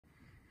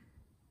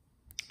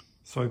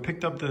So I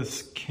picked up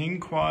this King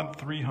Quad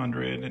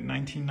 300 in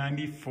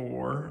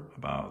 1994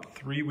 about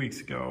 3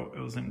 weeks ago.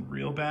 It was in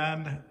real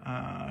bad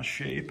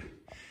shape.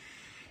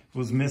 It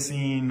was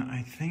missing,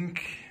 I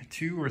think,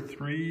 2 or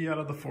 3 out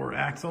of the 4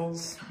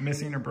 axles,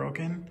 missing or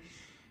broken.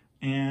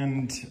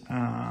 And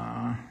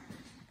a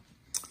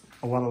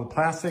lot of the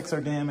plastics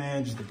are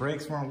damaged, the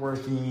brakes weren't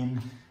working,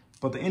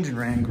 but the engine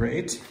ran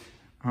great.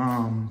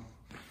 And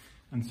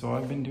so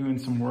I've been doing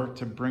some work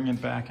to bring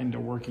it back into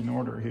working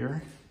order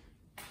here.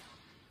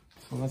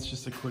 So that's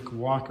just a quick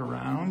walk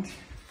around.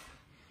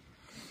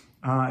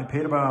 I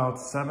paid about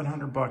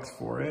 700 bucks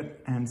for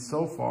it. And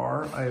so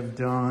far I've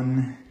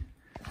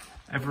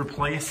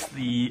replaced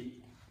the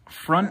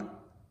front,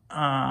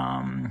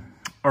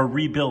 or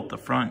rebuilt the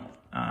front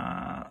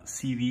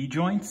CV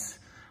joints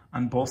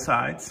on both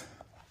sides.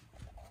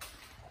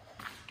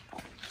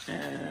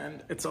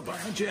 And it's up on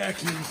a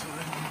jacking, so I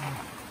don't know.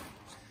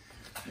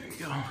 There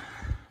you go.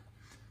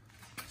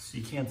 So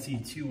you can't see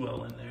too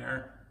well in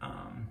there.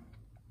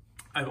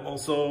 I've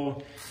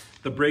also,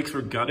 the brakes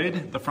were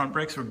gutted, the front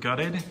brakes were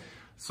gutted.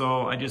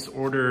 So I just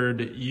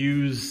ordered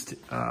used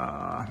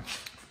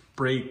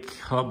brake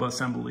hub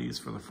assemblies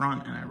for the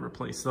front and I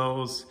replaced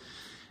those.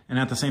 And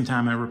at the same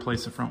time, I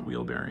replaced the front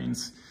wheel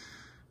bearings.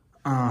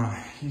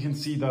 You can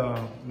see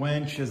the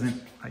winch isn't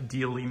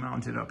ideally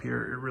mounted up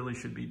here. It really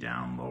should be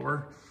down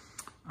lower.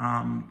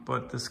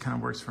 But this kind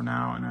of works for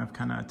now, and I've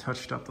kind of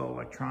touched up the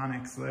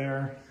electronics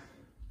there.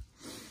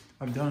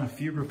 I've done a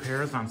few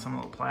repairs on some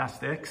of the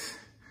plastics.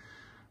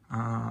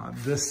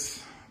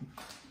 This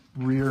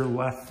rear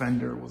left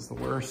fender was the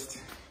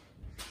worst.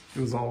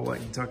 It was all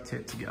like duct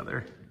taped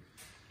together.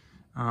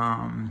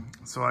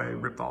 So I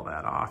ripped all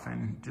that off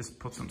and just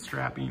put some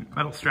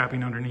metal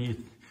strapping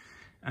underneath,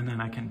 and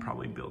then I can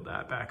probably build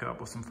that back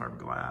up with some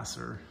fiberglass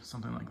or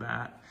something like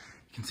that.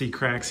 You can see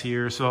cracks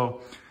here.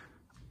 So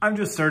I've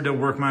just started to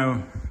work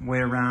my way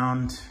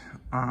around,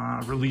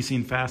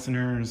 releasing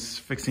fasteners,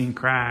 fixing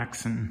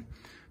cracks, and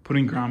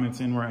putting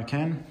grommets in where I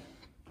can.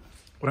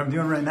 What I'm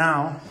doing right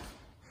now,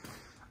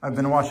 I've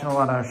been watching a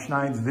lot of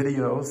Schneid's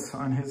videos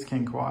on his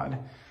King Quad,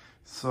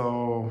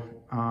 so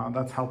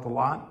that's helped a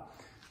lot.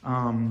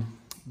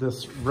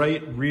 This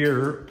right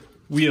rear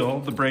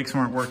wheel, the brakes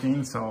weren't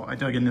working, so I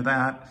dug into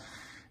that.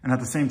 And at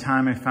the same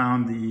time, I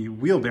found the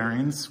wheel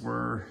bearings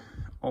were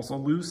also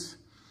loose.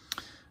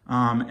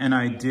 And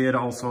I did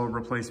also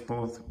replace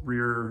both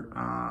rear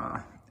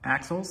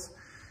axles,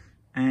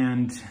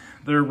 and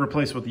they're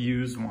replaced with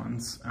used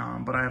ones,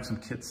 but I have some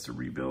kits to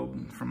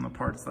rebuild from the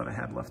parts that I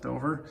had left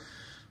over.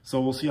 So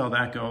we'll see how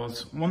that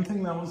goes. One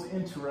thing that was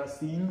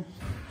interesting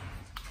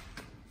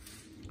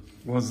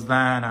was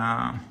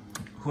that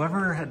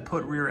whoever had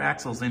put rear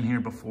axles in here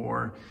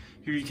before,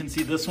 here you can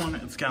see this one,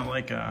 it's got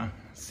like a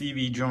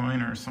CV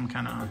joint or some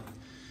kind of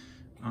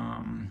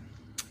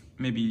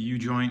maybe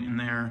U-joint in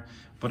there,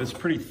 but it's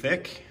pretty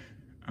thick.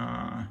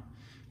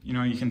 You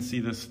know, you can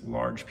see this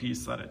large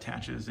piece that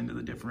attaches into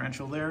the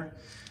differential there.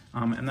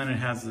 And then it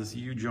has this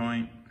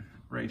U-joint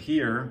right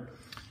here.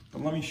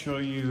 But let me show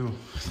you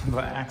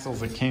the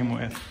axles it came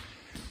with,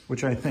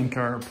 which I think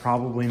are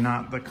probably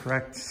not the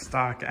correct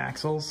stock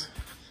axles.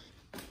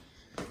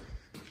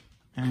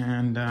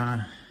 And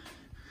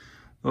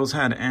those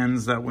had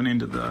ends that went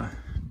into the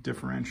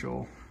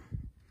differential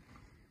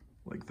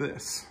like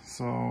this.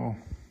 So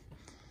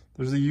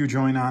there's a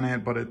U-joint on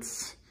it, but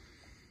it's,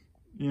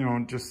 you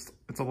know, just,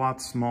 it's a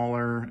lot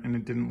smaller and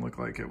it didn't look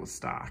like it was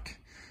stock.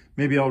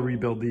 Maybe I'll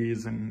rebuild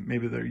these and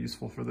maybe they're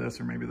useful for this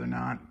or maybe they're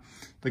not.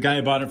 The guy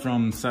I bought it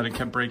from said it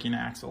kept breaking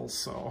axles,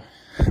 so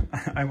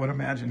I would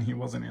imagine he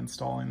wasn't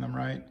installing them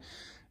right.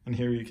 And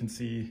here you can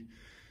see,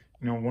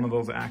 you know, one of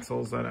those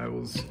axles that I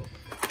was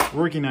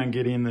working on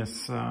getting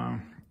this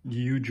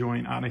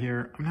U-joint out of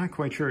here. I'm not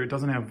quite sure, it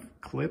doesn't have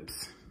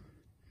clips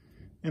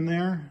in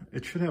there.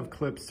 It should have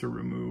clips to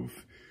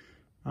remove.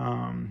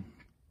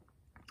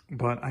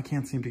 But I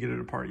can't seem to get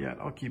it apart yet.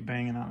 I'll keep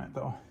banging on it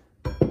though.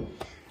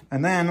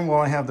 And then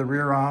while I have the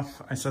rear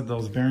off, I said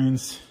those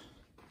bearings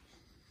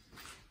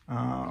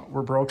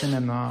were broken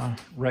in the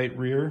right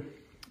rear.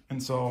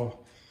 And so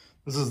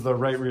this is the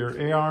right rear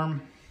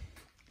A-arm.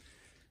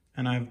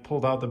 And I've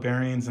pulled out the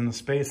bearings and the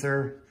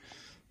spacer.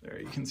 There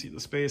you can see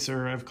the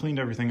spacer. I've cleaned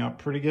everything up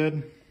pretty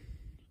good.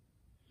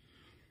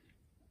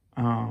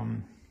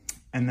 And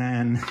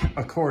then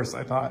of course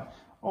I thought,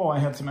 oh, I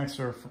had some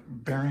extra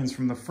bearings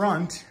from the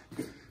front,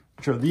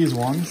 which are these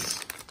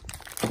ones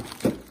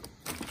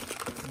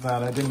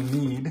that I didn't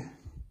need.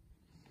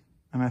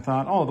 And I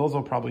thought, oh, those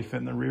will probably fit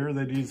in the rear.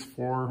 They'd use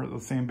 4 of the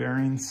same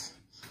bearings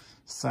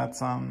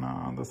sets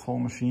on this whole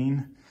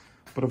machine.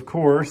 But of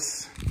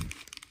course,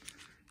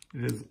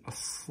 it is a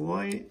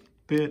slight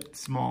bit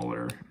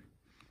smaller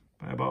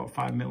by about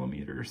 5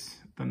 millimeters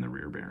than the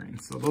rear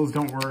bearings. So those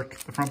don't work.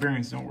 The front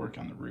bearings don't work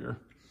on the rear.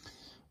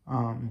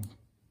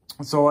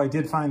 So I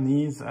did find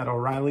these at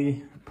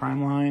O'Reilly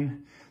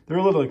Primeline. They're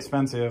a little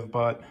expensive,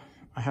 but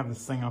I have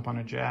this thing up on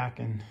a jack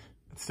and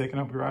it's taking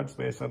up garage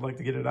space. I'd like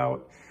to get it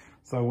out.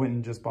 So I went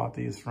and just bought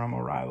these from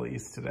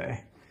O'Reilly's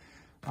today.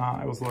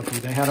 I was lucky.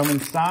 They had them in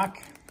stock,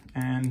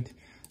 and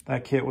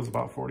That kit was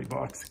about 40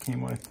 bucks. It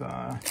came with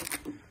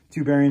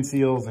 2 bearing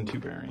seals and 2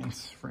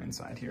 bearings for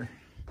inside here.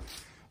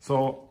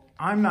 So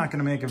I'm not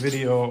gonna make a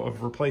video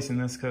of replacing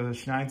this because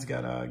Schneid's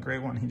got a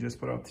great one he just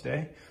put up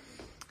today.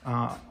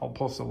 I'll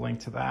post a link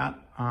to that.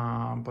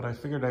 But I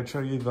figured I'd show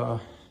you the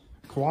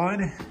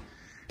quad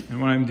and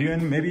what I'm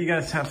doing. Maybe you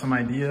guys have some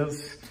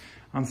ideas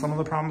on some of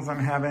the problems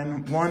I'm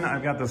having. One,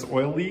 I've got this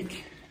oil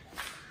leak.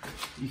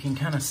 You can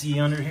kind of see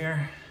under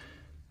here.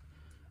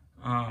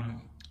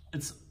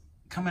 It's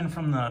coming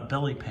from the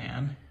belly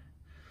pan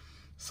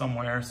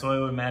somewhere. So I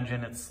would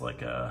imagine it's like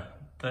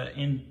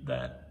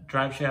that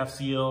drive shaft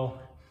seal.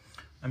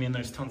 I mean,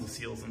 there's tons of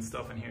seals and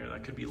stuff in here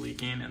that could be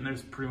leaking, and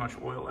there's pretty much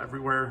oil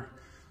everywhere.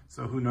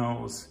 So who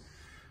knows?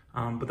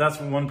 But that's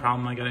one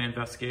problem I gotta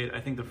investigate.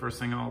 I think the first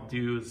thing I'll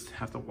do is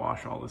have to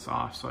wash all this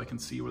off so I can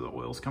see where the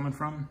oil's coming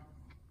from.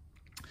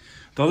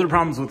 The other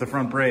problems with the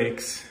front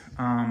brakes,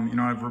 you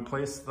know, I've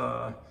replaced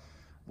the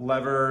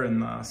lever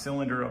and the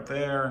cylinder up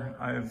there.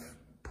 I've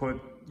put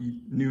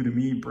new to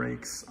me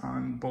brakes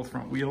on both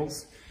front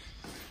wheels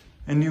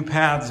and new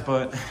pads,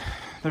 but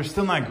they're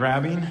still not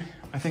grabbing.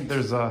 I think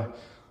there's a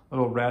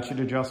little ratchet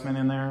adjustment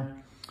in there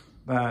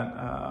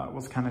that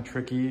was kind of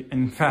tricky.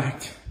 In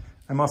fact,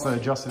 I must have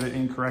adjusted it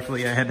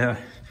incorrectly.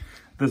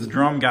 This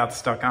drum got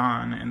stuck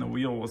on and the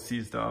wheel was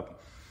seized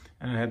up,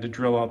 and I had to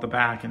drill out the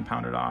back and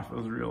pound it off. It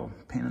was a real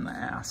pain in the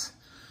ass.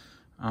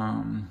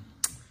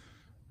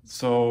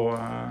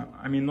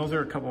 I mean, those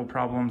are a couple of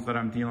problems that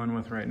I'm dealing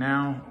with right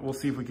now. We'll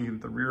see if we can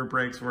get the rear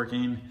brakes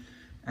working.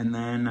 And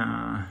then,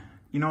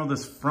 you know,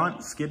 this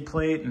front skid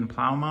plate and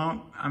plow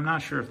mount, I'm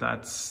not sure if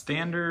that's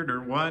standard or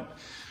what.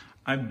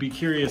 I'd be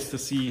curious to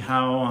see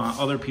how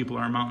other people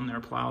are mounting their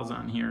plows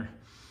on here.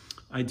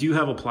 I do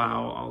have a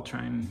plow. I'll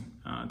try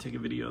and take a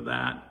video of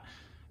that.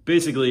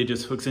 Basically, it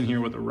just hooks in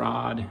here with a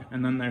rod,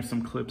 and then there's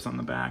some clips on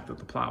the back that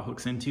the plow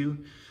hooks into.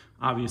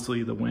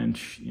 Obviously, the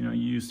winch, you know,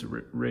 you use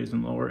to raise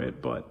and lower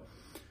it, but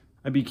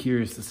I'd be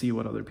curious to see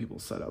what other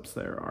people's setups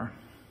there are.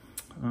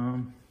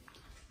 I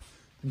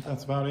think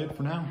that's about it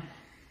for now.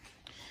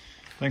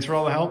 Thanks for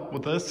all the help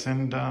with this,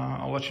 and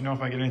I'll let you know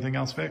if I get anything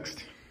else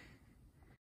fixed.